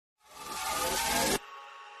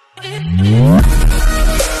Hi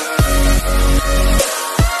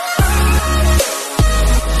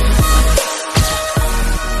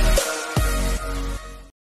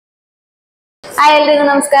everyone,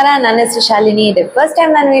 namaskara. ನನ್ನ ಹೆಸರು ಶಾಲಿನಿ. ಇದೆ ಫಸ್ಟ್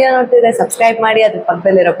ಟೈಮ್ ನಾನು ವಿಡಿಯೋ ನೋಡ್ತಿದ್ರೆ ಸಬ್ಸ್ಕ್ರೈಬ್ ಮಾಡಿ, ಅದ್ರ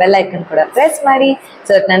ಪಕ್ಕದಲ್ಲಿರೋ ಬೆಲ್ ಐಕನ್ ಕೂಡ ಪ್ರೆಸ್ ಮಾಡಿ ಸೊ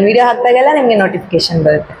ದಟ್ ನಾನು ವಿಡಿಯೋ ಹಾಕಿದಾಗೆಲ್ಲ ನಿಮಗೆ ನೋಟಿಫಿಕೇಶನ್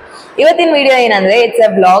ಬರುತ್ತೆ. ಇವತ್ತಿನ ವಿಡಿಯೋ ಏನಂದ್ರೆ it's a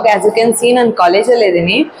blog. As you can see ನಾನು ಕಾಲೇಜಲ್ಲಿ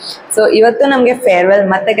ಇದ್ದೀನಿ. ಸೊ ಇವತ್ತು ನಮಗೆ ಫೇರ್ವೆಲ್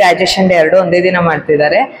ಮತ್ತೆ ಗ್ರಾಜುಯೇಷನ್ ಡೇ ಎರಡು ಒಂದೇ ದಿನ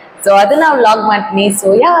ಮಾಡ್ತಿದ್ದಾರೆ. ಸೊ ಅದನ್ನ ವ್ಲಾಗ್ ಮಾಡ್ತೀನಿ. So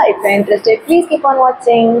yeah, if you interested please keep on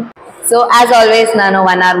watching. So as always ನಾನು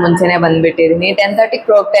 1 hour ಮುಂಚೆನೆ ಬಂದ್ಬಿಟ್ಟಿದ್ದೀನಿ. 10:30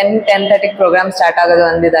 ಪ್ರೋಗ್ರಾಮ್ ಸ್ಟಾರ್ಟ್ ಆಗೋದು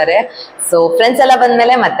ಅಂದಿದ್ದಾರೆ. ಸೊ ಫ್ರೆಂಡ್ಸ್ ಎಲ್ಲ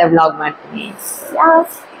ಬಂದ್ಮೇಲೆ ಮತ್ತೆ ವ್ಲಾಗ್ ಮಾಡ್ತೀನಿ.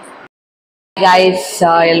 ಗೈಸ್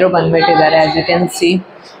ಎಲ್ಲರೂ ಬಂದ್ಬಿಟ್ಟಿದ್ದಾರೆ. As you can see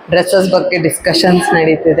dresses ಬಗ್ಗೆ ಡಿಸ್ಕಷನ್ಸ್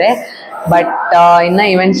ನಡೀತಿದೆ. ಬಟ್ ಇನ್ನ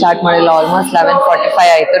ಇವೆಂಟ್ ಸ್ಟಾರ್ಟ್ ಮಾಡಿಲ್ಲ. ಆಲ್ಮೋಸ್ಟ್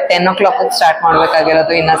 11:45 ಆಯ್ತು. 10 o'clock ಸ್ಟಾರ್ಟ್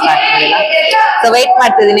ಮಾಡ್ಬೇಕಾಗಿರೋದು, ಇನ್ನ ಸ್ಟಾರ್ಟ್ ಮಾಡಿಲ್ಲ. ಸೊ ವೆಯ್ಟ್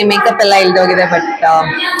ಮಾಡ್ತಿದ್ದೀನಿ. ಮೇಕಪ್ ಎಲ್ಲ ಇಲ್ದೋಗಿದೆ. But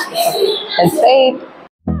weight.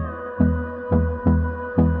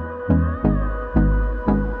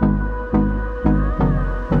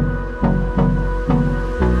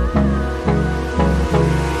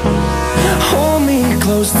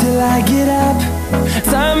 Close till I get up.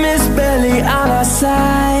 Time is barely on our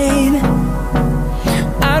side.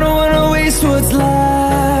 I don't wanna waste what's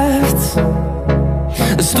left.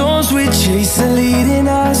 The storms we chase are leading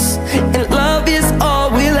us, and love is all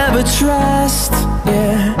we'll ever trust.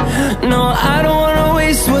 Yeah, no, I don't wanna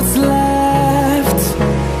waste what's left.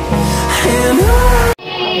 And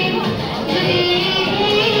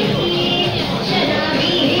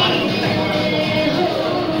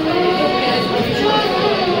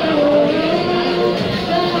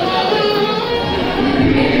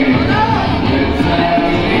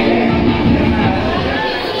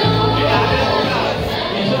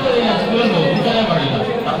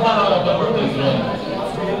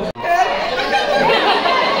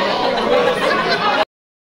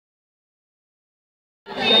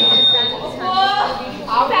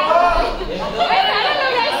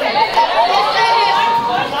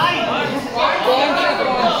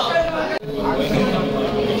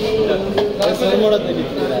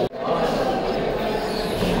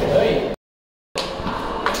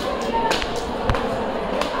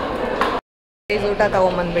ಊಟ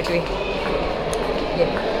ತಗೊಂಬಂದ್ಬಿಟ್ವಿ.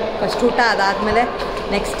 First ಊಟ, ಅದಾದ್ಮೇಲೆ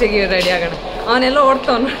ನೆಕ್ಸ್ಟಿಗೆ ready ಆಗೋಣ. ಅವನೆಲ್ಲ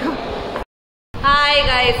ಓಡ್ತವನು. Hi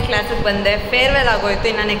guys, ಕ್ಲಾಸಿಗೆ ಬಂದೆ. Farewell ಆಗೋಯ್ತು.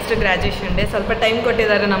 ಇನ್ನು next graduation day. ಸ್ವಲ್ಪ ಟೈಮ್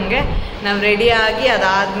ಕೊಟ್ಟಿದ್ದಾರೆ ನಮಗೆ. ನಾವು ರೆಡಿ ಆಗಿ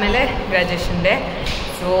ಅದಾದಮೇಲೆ ಗ್ರ್ಯಾಜುಯೇಷನ್ ಡೇ.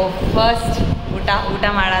 ಸೊ ಫಸ್ಟ್ ಊಟ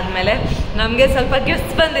ಮಾಡಾದ್ಮೇಲೆ ನಮಗೆ ಸ್ವಲ್ಪ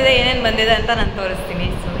ಗಿಫ್ಟ್ಸ್ ಬಂದಿದೆ. ಏನೇನು ಬಂದಿದೆ ಅಂತ ನಾನು ತೋರಿಸ್ತೀನಿ.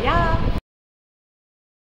 ಸೊ ಯಾ,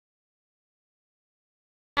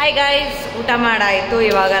 ಹಾಯ್ ಗಾಯ್ಸ್, ಊಟ ಮಾಡಾಯಿತು.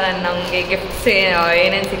 ಇವಾಗ ನಾನು ನಮಗೆ ಗಿಫ್ಟ್ಸ್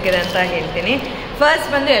ಏನೇನು ಸಿಕ್ಕಿದೆ ಅಂತ ಹೇಳ್ತೀನಿ. ಫಸ್ಟ್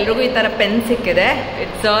ಬಂದು ಎಲ್ರಿಗೂ ಈ ಥರ ಪೆನ್ ಸಿಕ್ಕಿದೆ.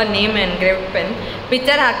 It's a name engraved pen.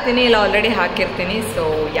 Picture ಹಾಕ್ತೀನಿ, ಇಲ್ಲ ಆಲ್ರೆಡಿ ಹಾಕಿರ್ತೀನಿ. ಸೊ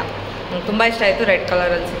ಯಾ, ನಂಗೆ ತುಂಬ ಇಷ್ಟ ಆಯಿತು. ರೆಡ್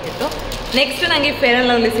ಕಲರಲ್ಲಿ ಸಿಕ್ಕಿತ್ತು. ನೆಕ್ಸ್ಟ್ ನನಗೆ ಫೇರ್ ಆ್ಯಂಡ್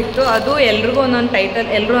ಲವ್ಲಿ ಸಿಕ್ತು. ಅದು ಎಲ್ರಿಗೂ ಒಂದೊಂದು ಟೈಟಲ್.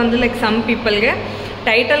 ಎಲ್ಲರೂ ಅಂದರೆ ಲೈಕ್ ಸಮ್ ಪೀಪಲ್ಗೆ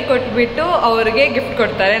ಟೈಟಲ್ ಕೊಟ್ಬಿಟ್ಟು ಅವ್ರಿಗೆ ಗಿಫ್ಟ್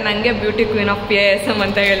ಕೊಡ್ತಾರೆ. ನನಗೆ ಬ್ಯೂಟಿ ಕ್ವೀನ್ ಆಫ್ PISM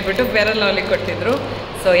ಅಂತ ಹೇಳ್ಬಿಟ್ಟು ಫೇರ್ ಆ್ಯಂಡ್ ಲವ್ಲಿ ಕೊಟ್ಟಿದ್ರು.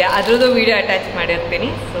 ಸೊ ಯಾ, ಅದ್ರದ್ದು ವೀಡಿಯೋ ಅಟ್ಯಾಚ್ ಮಾಡಿರ್ತೀನಿ.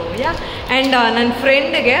 ಸೊ ಯಾ, ಆ್ಯಂಡ್ ನನ್ನ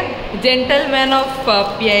ಫ್ರೆಂಡ್ಗೆ ಜೆಂಟಲ್ ಮ್ಯಾನ್ ಆಫ್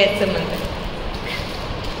PISM ಅಂತ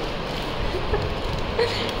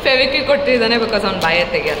ಫೆವಿಕಿ ಕೊಟ್ಟಿದ್ದಾನೆ. ಬಿಕಾಸ್ ಅವ್ನು ಬಾಯ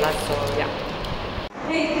ತೆಗಿಯಲ್ಲ. So yeah,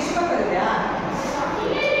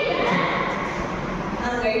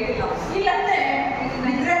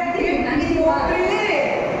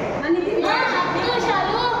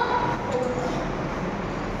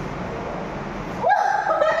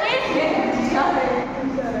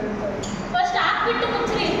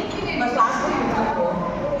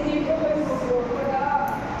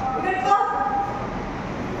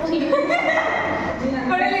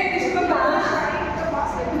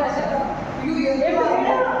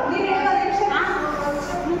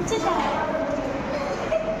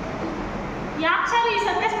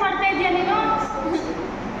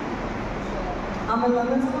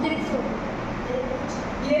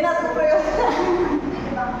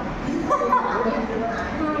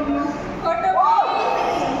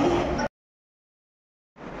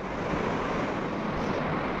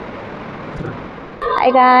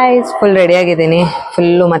 hi guys, full ready ಆಗಿದ್ದೀನಿ.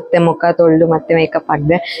 ಫುಲ್ಲು ಮತ್ತೆ ಮುಖ ತೊಳೆದು ಮತ್ತೆ ಮೇಕಪ್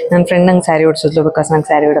ಹಾಕಿದೆ. ನನ್ನ ಫ್ರೆಂಡ್ ನಂಗೆ ಸ್ಯಾರಿ ಉಡ್ಸಿದ್ಲು. ಬಿಕಾಸ್ ನಂಗೆ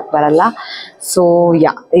ಸ್ಯಾರಿ ಉಡೋಕ್ಕೆ ಬರಲ್ಲ. ಸೊ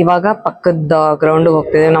ಯಾ, ಇವಾಗ ಪಕ್ಕದ ಗ್ರೌಂಡಿಗೆ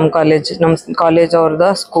ಹೋಗ್ತಿದ್ದೀವಿ. ನಮ್ಮ ಕಾಲೇಜ್ ಅವ್ರದ್ದು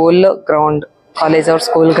ಸ್ಕೂಲ್ ಗ್ರೌಂಡ್. ಕಾಲೇಜ್ ಅವ್ರ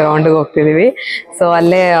ಸ್ಕೂಲ್ ಗ್ರೌಂಡಿಗೆ ಹೋಗ್ತಿದ್ದೀವಿ. ಸೊ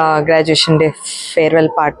ಅಲ್ಲೇ ಗ್ರ್ಯಾಜುಯೇಷನ್ ಡೇ ಫೇರ್ವೆಲ್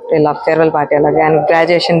ಪಾರ್ಟಿ ಅಲ್ಲ,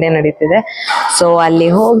 ಗ್ರ್ಯಾಜುಯೇಷನ್ ಡೇ ನಡೀತಿದೆ. ಸೊ ಅಲ್ಲಿ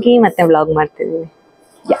ಹೋಗಿ ಮತ್ತೆ ವ್ಲಾಗ್ ಮಾಡ್ತಿದ್ದೀವಿ.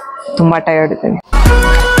 ಯಾ, ತುಂಬ ಟಯರ್ಡ್ ಇದ್ದೀನಿ.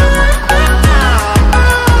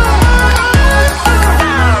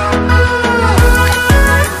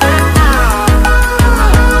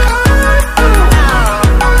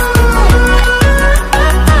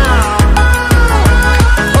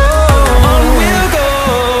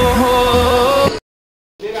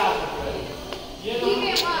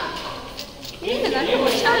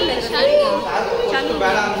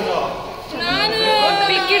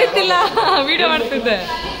 ಗೊತ್ತಿಲ್ಲ ವಿಡಿಯೋ ಮಾಡ್ತಿದ್ದೆ.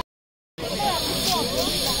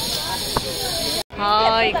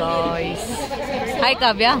 Hi guys. ಹಾಯ್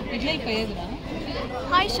ಕಾವ್ಯ.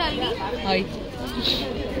 ಹಾಯ್ ಶಾಲಿನಿ. ಹಾಯ್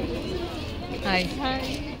ಹಾಯ್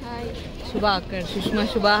ಶುಭ ಸುಷ್ಮಾ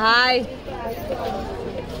ಶುಭ ಹಾಯ್.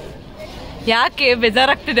 ಯಾಕೆ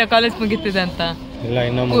ಬೇಜಾರಾಗ್ತಿದ್ಯಾ ಕಾಲೇಜ್ ಮುಗಿತಿದೆ ಅಂತ?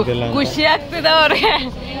 ಖುಷಿ ಆಗ್ತಿದೆ ಅವ್ರಿಗೆ.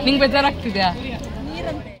 ನಿಂಗೆ ಬೇಜಾರಾಗ್ತಿದ್ಯಾ?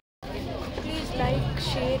 Please like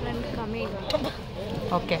share and comment.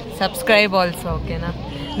 Okay subscribe also. ಓಕೆನಾ?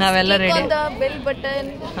 ನಾವೆಲ್ಲ ರೆಡಿ. Bell button.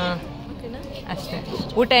 ಹಾಂ ಅಷ್ಟೇ.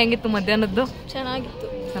 ಊಟ ಹೆಂಗಿತ್ತು ಮಧ್ಯಾಹ್ನದ್ದು? ಚೆನ್ನಾಗಿತ್ತು.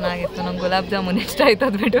 ನಂಗೆ ಗುಲಾಬ್ ಜಾಮೂನ್ ಇಷ್ಟ ಆಯ್ತು,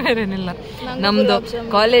 ಅದು ಬಿಟ್ಟು ಬೇರೇನಿಲ್ಲ. ನಮ್ದು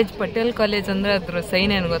ಕಾಲೇಜ್ ಪಟೇಲ್ ಕಾಲೇಜ್ ಅಂದ್ರೆ ಅದ್ರ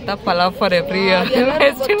ಸೈನ್ ಏನು ಗೊತ್ತಾ? Pulao for every year.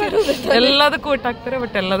 ಎಲ್ಲದಕ್ಕೂ ಊಟ ಹಾಕ್ತಾರೆ,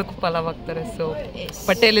 ಬಟ್ ಎಲ್ಲದಕ್ಕೂ ಪಲಾವ್ ಹಾಕ್ತಾರೆ. So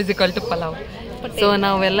Patel is equal to pulao. So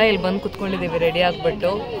ನಾವೆಲ್ಲ ಇಲ್ಲಿ ಬಂದು ಕುತ್ಕೊಂಡಿದ್ದೀವಿ ರೆಡಿ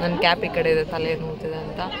ಆಗಿಬಿಟ್ಟು. ನನ್ನ ಕ್ಯಾಪ್ ಈ ಕಡೆ ಇದೆ, ತಲೆ ನೋಡ್ತಿದೆ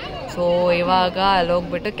ಅಂತ. ಸೊ ಇವಾಗ ಅಲ್ಲಿ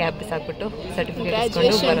ಹೋಗ್ಬಿಟ್ಟು ಕ್ಯಾಪ್ ಬಿಸಾಕ್ಬಿಟ್ಟು ಸರ್ಟಿಫಿಕೇಟ್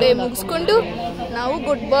ಮುಗಿಸ್ಕೊಂಡು ನಾವು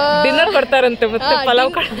ಗುಡ್ ಬೈ. ಡಿನ್ನರ್ ಕೊಡ್ತಾರಂತೆ ಮತ್ತೆ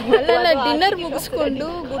ಪಲಾವ್. ಡಿನ್ನರ್ ಮುಗಿಸ್ಕೊಂಡು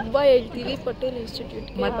ಗುಡ್ ಬೈ ಹೇಳ್ತೀವಿ ಪಟೇಲ್ ಇನ್ಸ್ಟಿಟ್ಯೂಟ್.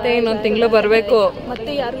 ಮತ್ತೆ ಇನ್ನೊಂದು ತಿಂಗಳು ಬರಬೇಕು.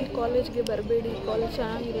 ಮತ್ತೆ ಯಾರು ಕಾಲೇಜ್ಗೆ ಬರಬೇಡಿ, ಕಾಲೇಜ್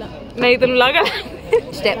ಚೆನ್ನಾಗಿಲ್ಲ. ನಾ ಇದನ್ನ ವ್ಲಾಗ್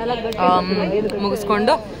ಅಷ್ಟೇ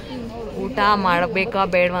ಮುಗಿಸ್ಕೊಂಡು ಊಟ ಮಾಡಬೇಕಾ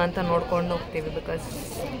ಬೇಡವಾ ಅಂತ ನೋಡ್ಕೊಂಡು ಹೋಗ್ತೀವಿ. ಬಿಕಾಸ್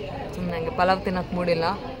ಸುಮ್ಮನೆ ಹಂಗೆ ಪಲಾವ್ ತಿನ್ನೋಕೆ ಮೂಡಿಲ್ಲ.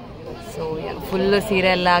 ಸೊ ಫುಲ್ಲು ಸೀರೆ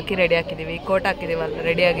ಎಲ್ಲ ಹಾಕಿ ರೆಡಿ ಹಾಕಿದ್ದೀವಿ. ಕೋಟ್ ಹಾಕಿದ್ದೀವಲ್ಲ,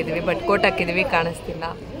 ರೆಡಿ ಆಗಿದ್ದೀವಿ. ಬಟ್ ಕೋಟ್ ಹಾಕಿದ್ದೀವಿ ಕಾಣಿಸ್ತಿಲ್ಲ.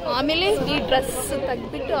 ಆಮೇಲೆ ಈ ಡ್ರೆಸ್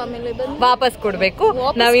ತೆಗ್ದ್ಬಿಟ್ಟು ಆಮೇಲೆ ಬಂದು ವಾಪಸ್ ಕೊಡಬೇಕು.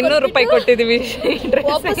 ನಾವು 200 ರೂಪಾಯಿ ಕೊಟ್ಟಿದ್ದೀವಿ.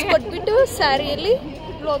 ವಾಪಸ್ ಕೊಟ್ಬಿಟ್ಟು ಸ್ಯಾರಿಯಲ್ಲಿ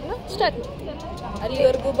ವ್ಲಾಗ್ನ ಸ್ಟಾರ್ಟ್ ಮಾಡ್ತೀವಿ.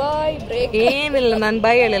 ಅಲ್ಲಿವರೆಗೂ ಬಾಯ್ ಬ್ರೇಕ್. ಏನಿಲ್ಲ, ನಾನು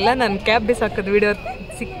ಬಾಯ್ ಹೇಳಿಲ್ಲ. ನಾನು ಕ್ಯಾಬ್ ಬಿಸಾಕೋದು ವಿಡಿಯೋ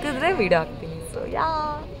ಸಿಕ್ಕಿದ್ರೆ ವಿಡಿಯೋ ಹಾಕ್ತೀನಿ. So yeah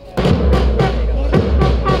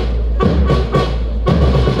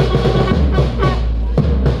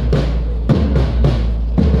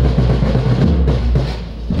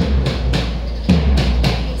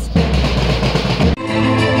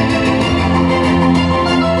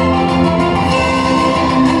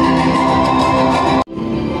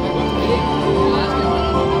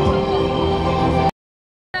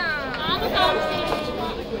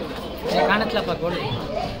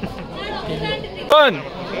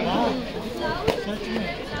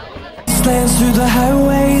Slants through the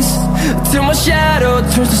highways till my shadow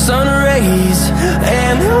turns to sun rays,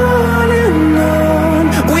 and on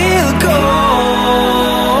we'll go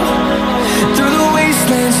through the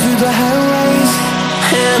wastelands, through the highways.